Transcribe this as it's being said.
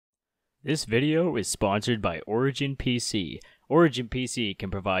This video is sponsored by Origin PC. Origin PC can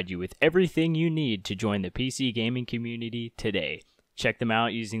provide you with everything you need to join the PC gaming community today. Check them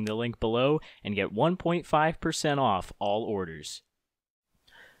out using the link below and get 1.5% off all orders.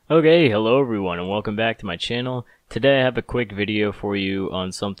 Okay, hello everyone and welcome back to my channel. Today I have a quick video for you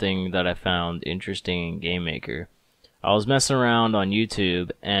on something that I found interesting in GameMaker. I was messing around on YouTube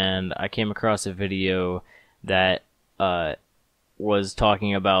and I came across a video that was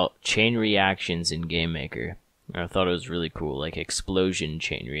talking about chain reactions in GameMaker. I thought it was really cool, like explosion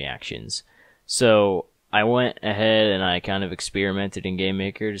chain reactions. So I went ahead and I kind of experimented in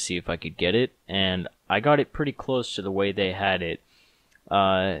GameMaker to see if I could get it, and I got it pretty close to the way they had it.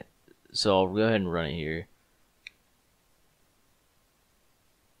 So I'll go ahead and run it here.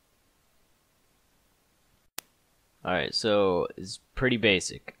 Alright, so it's pretty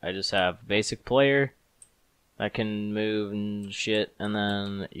basic. I just have basic player that can move and shit, and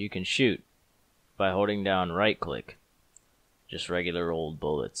then you can shoot by holding down right click. Just regular old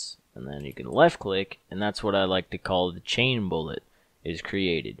bullets. And then you can left click, and that's what I like to call the chain bullet is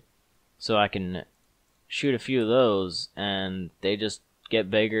created. So I can shoot a few of those and they just get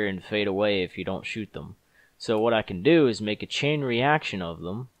bigger and fade away if you don't shoot them. So what I can do is make a chain reaction of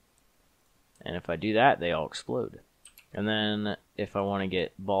them, and if I do that, they all explode. And then if I want to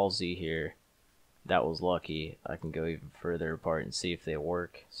get ballsy here, that was lucky, I can go even further apart and see if they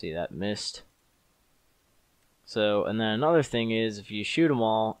work. See, that missed. So, and then another thing is, if you shoot them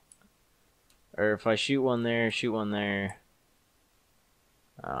all, or if I shoot one there, shoot one there.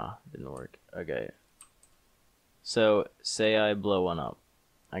 Ah, didn't work. Okay. So, say I blow one up.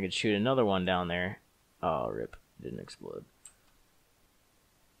 I could shoot another one down there. Oh, rip. Didn't explode.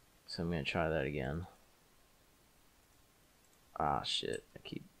 So I'm going to try that again. Ah, shit. I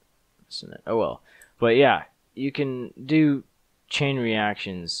keep missing it. Oh, well. But yeah, you can do chain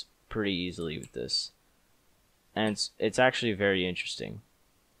reactions pretty easily with this. And it's actually very interesting.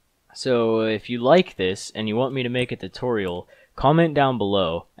 So if you like this and you want me to make a tutorial, comment down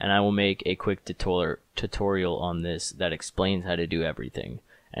below and I will make a quick tutorial on this that explains how to do everything.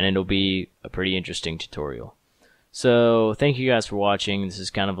 And it'll be a pretty interesting tutorial. So thank you guys for watching. This is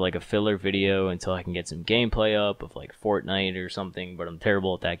kind of like a filler video until I can get some gameplay up of like Fortnite or something, but I'm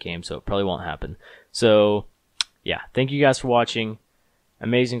terrible at that game, so it probably won't happen. So yeah, thank you guys for watching.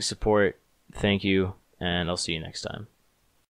 Amazing support. Thank you, and I'll see you next time.